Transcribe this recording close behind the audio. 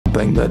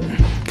something that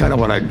kind of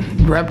what I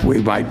dreamt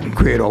we might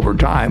create over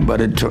time,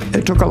 but it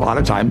took a lot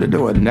of time to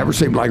do it. It never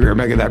seemed like we were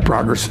making that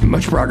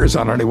much progress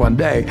on any one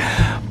day,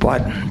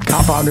 but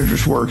compound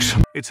interest works.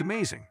 It's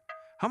amazing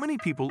how many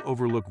people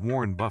overlook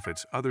Warren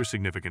Buffett's other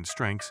significant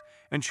strengths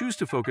and choose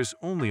to focus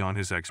only on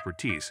his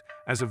expertise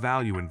as a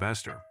value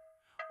investor,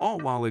 all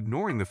while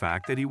ignoring the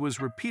fact that he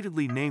was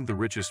repeatedly named the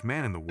richest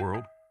man in the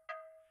world.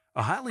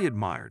 A highly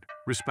admired,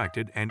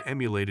 respected, and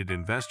emulated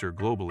investor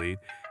globally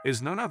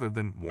is none other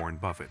than Warren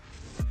Buffett.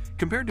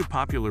 Compared to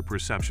popular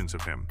perceptions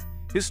of him,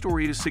 his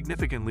story is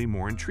significantly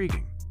more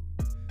intriguing.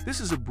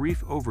 This is a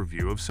brief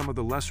overview of some of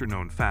the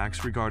lesser-known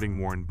facts regarding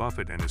Warren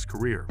Buffett and his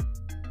career.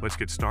 Let's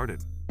get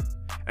started.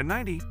 At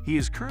 90, he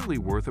is currently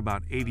worth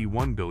about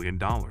 $81 billion.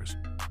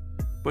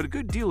 But a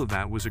good deal of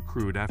that was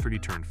accrued after he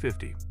turned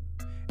 50,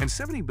 and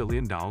 $70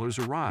 billion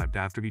arrived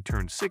after he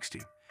turned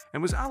 60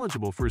 and was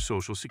eligible for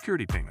Social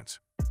Security payments.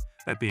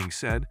 That being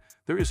said,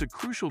 there is a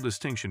crucial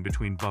distinction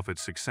between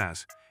Buffett's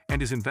success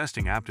and his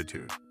investing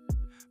aptitude.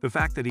 The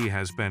fact that he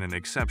has been an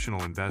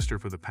exceptional investor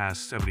for the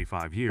past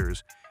 75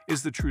 years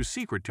is the true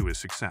secret to his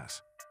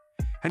success.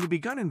 Had he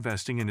begun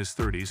investing in his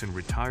 30s and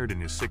retired in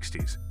his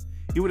 60s,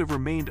 he would have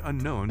remained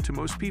unknown to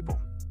most people.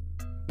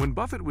 When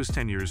Buffett was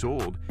 10 years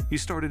old, he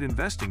started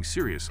investing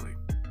seriously.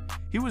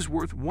 He was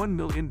worth $1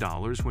 million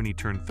when he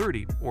turned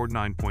 30, or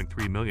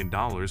 $9.3 million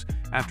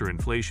after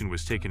inflation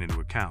was taken into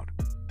account.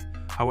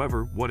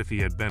 However, what if he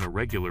had been a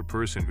regular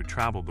person who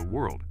traveled the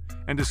world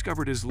and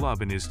discovered his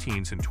love in his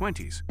teens and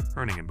 20s,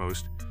 earning at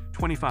most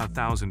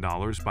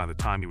 $25,000 by the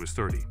time he was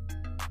 30?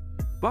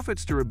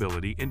 Buffett's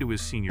durability into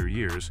his senior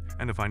years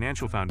and the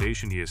financial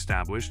foundation he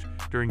established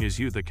during his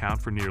youth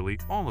account for nearly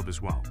all of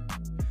his wealth.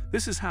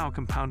 This is how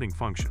compounding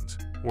functions,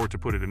 or to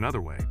put it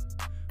another way,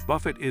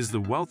 Buffett is the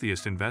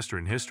wealthiest investor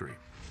in history.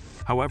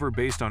 However,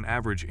 based on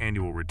average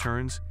annual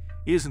returns,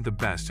 he isn't the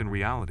best in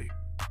reality.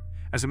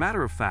 As a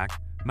matter of fact,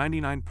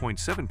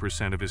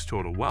 99.7% of his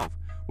total wealth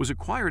was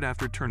acquired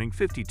after turning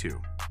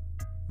 52.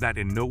 That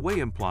in no way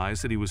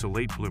implies that he was a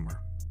late bloomer.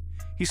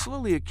 He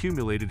slowly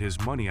accumulated his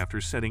money after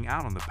setting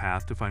out on the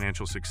path to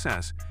financial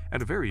success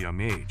at a very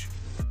young age.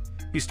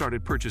 He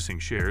started purchasing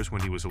shares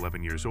when he was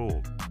 11 years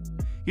old.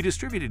 He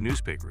distributed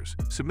newspapers,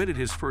 submitted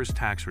his first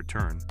tax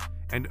return,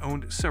 and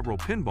owned several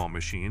pinball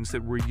machines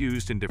that were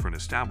used in different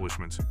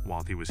establishments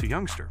while he was a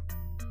youngster.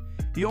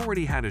 He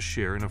already had a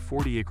share in a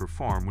 40-acre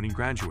farm when he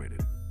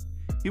graduated.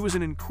 He was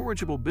an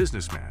incorrigible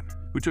businessman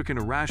who took an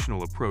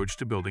irrational approach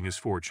to building his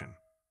fortune.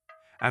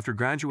 After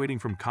graduating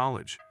from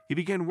college, he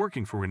began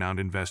working for renowned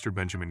investor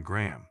Benjamin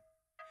Graham.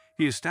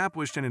 He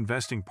established an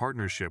investing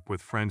partnership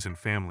with friends and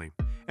family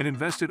and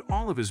invested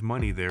all of his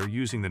money there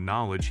using the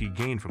knowledge he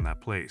gained from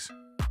that place.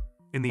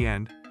 In the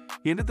end,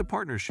 he ended the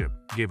partnership,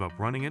 gave up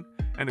running it,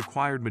 and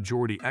acquired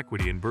majority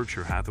equity in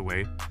Berkshire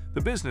Hathaway,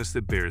 the business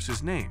that bears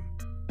his name.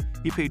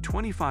 He paid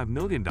 $25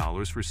 million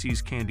for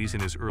See's Candies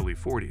in his early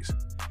 40s,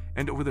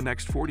 and over the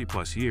next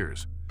 40-plus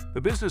years,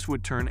 the business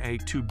would turn a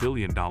 $2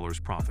 billion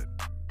profit.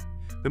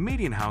 The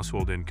median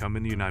household income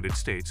in the United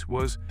States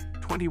was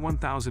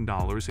 $21,000 in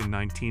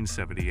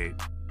 1978.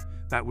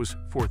 That was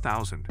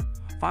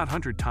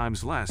 4,500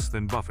 times less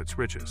than Buffett's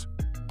riches.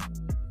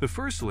 The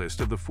first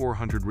list of the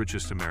 400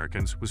 richest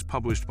Americans was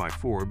published by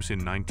Forbes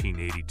in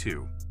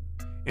 1982.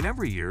 In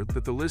every year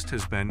that the list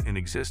has been in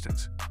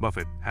existence,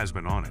 Buffett has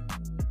been on it.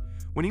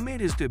 When he made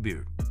his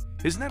debut,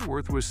 his net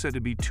worth was said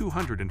to be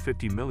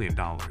 $250 million.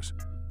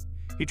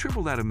 He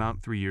tripled that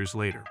amount 3 years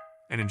later,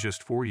 and in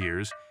just 4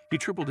 years, he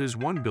tripled his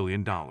 $1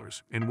 billion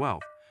in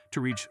wealth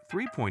to reach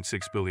 $3.6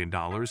 billion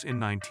in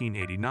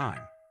 1989.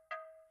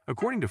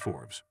 According to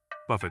Forbes,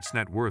 Buffett's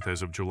net worth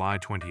as of July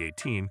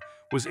 2018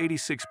 was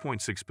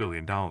 $86.6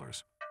 billion.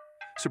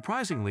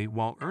 Surprisingly,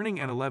 while earning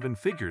an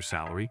 11-figure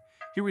salary,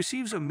 he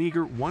receives a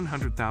meager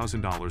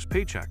 $100,000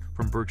 paycheck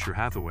from Berkshire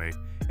Hathaway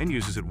and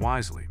uses it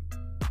wisely.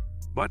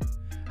 But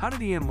how did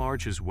he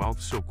enlarge his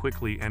wealth so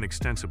quickly and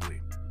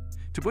extensively?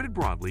 To put it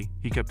broadly,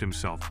 he kept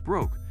himself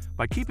broke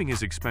by keeping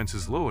his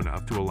expenses low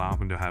enough to allow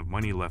him to have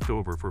money left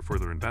over for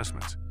further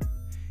investments.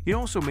 He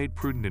also made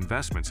prudent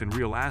investments in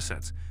real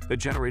assets that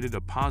generated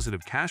a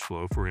positive cash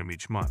flow for him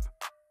each month.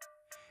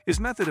 His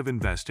method of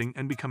investing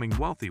and becoming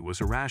wealthy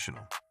was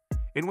irrational.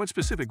 In what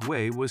specific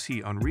way was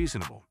he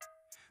unreasonable?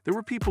 There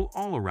were people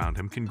all around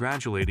him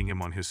congratulating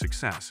him on his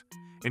success,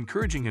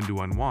 encouraging him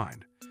to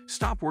unwind,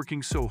 stop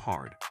working so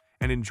hard,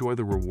 and enjoy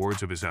the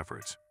rewards of his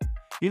efforts.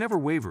 He never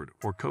wavered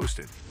or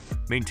coasted,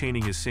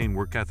 maintaining his same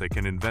work ethic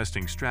and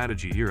investing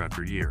strategy year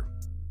after year.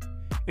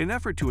 In an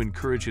effort to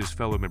encourage his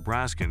fellow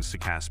Nebraskans to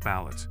cast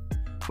ballots,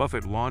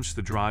 Buffett launched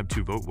the Drive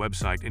to Vote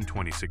website in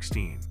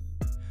 2016.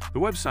 The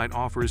website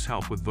offers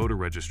help with voter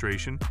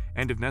registration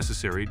and, if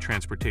necessary,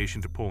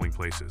 transportation to polling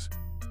places.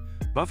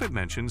 Buffett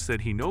mentions that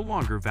he no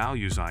longer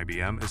values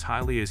IBM as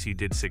highly as he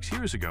did 6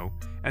 years ago,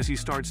 as he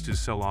starts to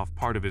sell off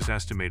part of his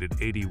estimated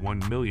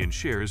 81 million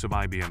shares of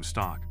IBM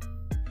stock.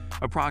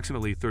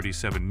 Approximately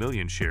 37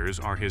 million shares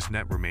are his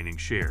net remaining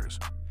shares.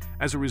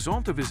 As a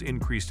result of his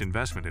increased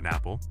investment in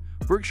Apple,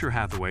 Berkshire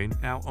Hathaway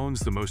now owns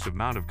the most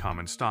amount of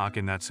common stock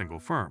in that single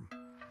firm.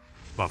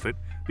 Buffett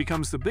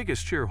becomes the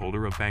biggest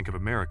shareholder of Bank of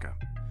America,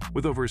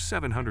 with over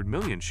 700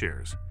 million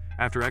shares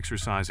after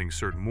exercising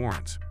certain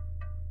warrants.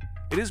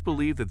 It is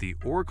believed that the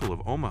Oracle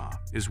of Omaha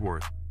is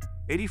worth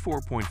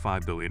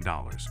 $84.5 billion.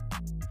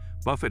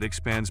 Buffett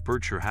expands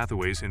Berkshire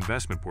Hathaway's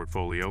investment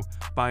portfolio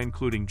by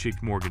including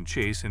JPMorgan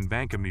Chase and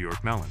Bank of New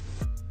York Mellon.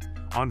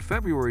 On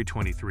February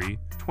 23,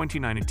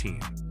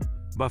 2019,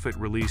 Buffett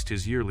released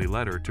his yearly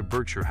letter to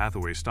Berkshire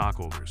Hathaway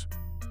stockholders.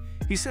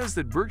 He says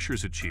that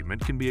Berkshire's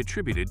achievement can be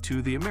attributed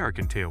to the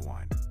American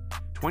tailwind.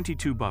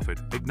 22 Buffett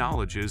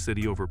acknowledges that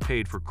he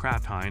overpaid for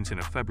Kraft Heinz in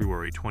a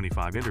February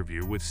 25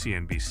 interview with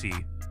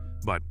CNBC,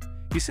 but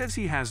he says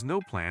he has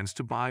no plans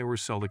to buy or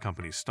sell the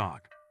company's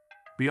stock.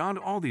 Beyond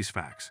all these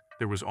facts,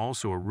 there was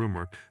also a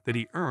rumor that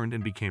he earned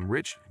and became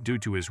rich due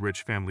to his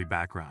rich family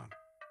background.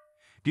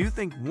 Do you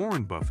think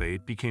Warren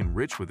Buffett became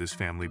rich with his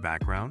family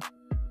background?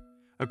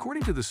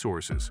 According to the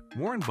sources,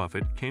 Warren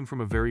Buffett came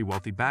from a very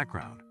wealthy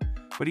background,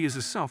 but he is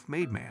a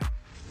self-made man.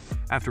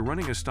 After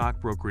running a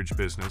stock brokerage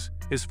business,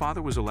 his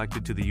father was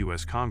elected to the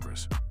U.S.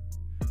 Congress.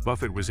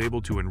 Buffett was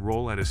able to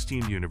enroll at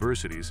esteemed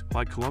universities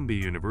like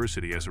Columbia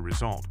University as a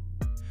result.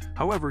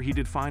 However, he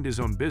did find his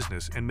own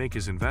business and make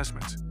his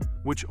investments,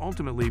 which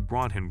ultimately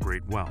brought him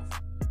great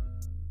wealth.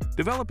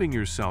 Developing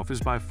yourself is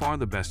by far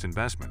the best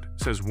investment,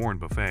 says Warren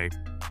Buffett.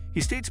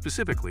 He states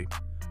specifically,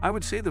 "I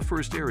would say the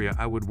first area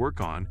I would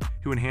work on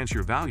to enhance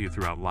your value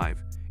throughout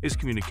life is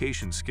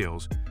communication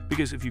skills,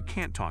 because if you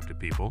can't talk to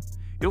people,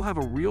 you'll have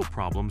a real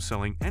problem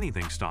selling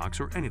anything, stocks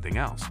or anything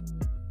else.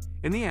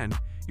 In the end,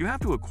 you have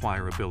to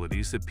acquire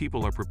abilities that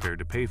people are prepared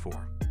to pay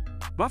for."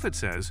 Buffett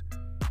says,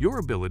 "Your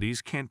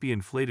abilities can't be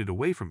inflated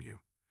away from you."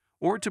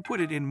 Or to put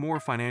it in more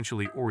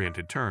financially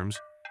oriented terms,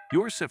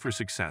 you're set for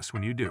success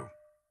when you do.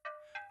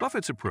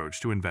 Buffett's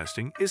approach to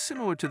investing is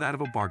similar to that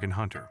of a bargain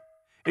hunter.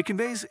 It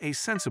conveys a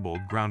sensible,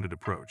 grounded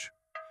approach.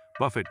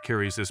 Buffett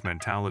carries this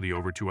mentality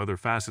over to other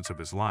facets of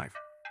his life.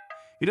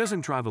 He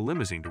doesn't drive a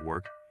limousine to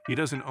work, he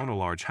doesn't own a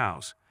large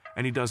house,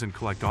 and he doesn't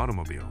collect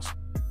automobiles.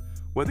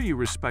 Whether you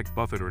respect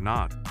Buffett or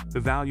not, the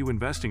value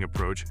investing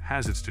approach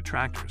has its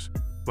detractors,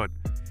 but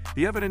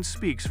the evidence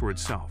speaks for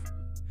itself.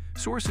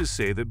 Sources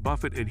say that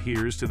Buffett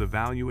adheres to the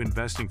value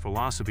investing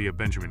philosophy of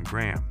Benjamin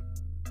Graham.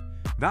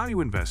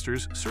 Value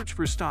investors search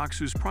for stocks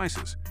whose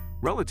prices,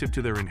 relative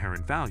to their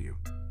inherent value,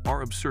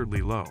 are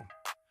absurdly low.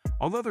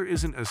 Although there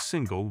isn't a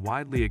single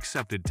widely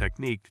accepted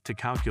technique to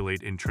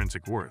calculate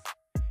intrinsic worth,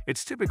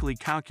 it's typically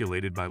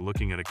calculated by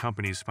looking at a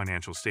company's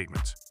financial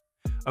statements.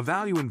 A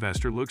value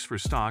investor looks for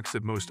stocks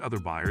that most other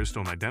buyers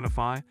don't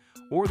identify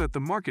or that the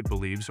market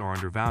believes are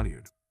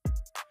undervalued.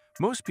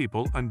 Most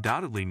people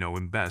undoubtedly know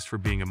him best for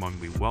being among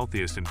the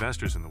wealthiest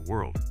investors in the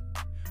world.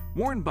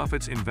 Warren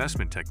Buffett's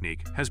investment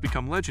technique has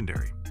become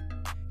legendary.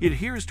 He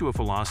adheres to a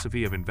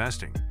philosophy of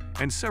investing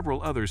and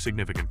several other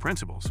significant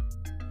principles.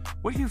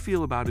 What do you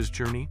feel about his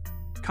journey?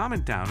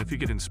 Comment down if you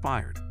get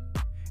inspired.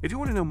 If you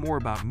want to know more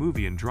about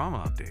movie and drama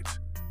updates,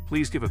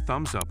 please give a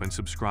thumbs up and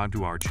subscribe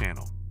to our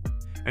channel.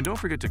 And don't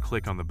forget to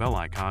click on the bell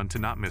icon to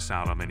not miss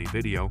out on any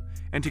video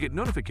and to get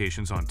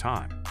notifications on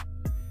time.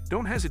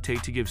 Don't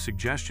hesitate to give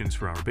suggestions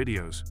for our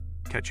videos.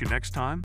 Catch you next time.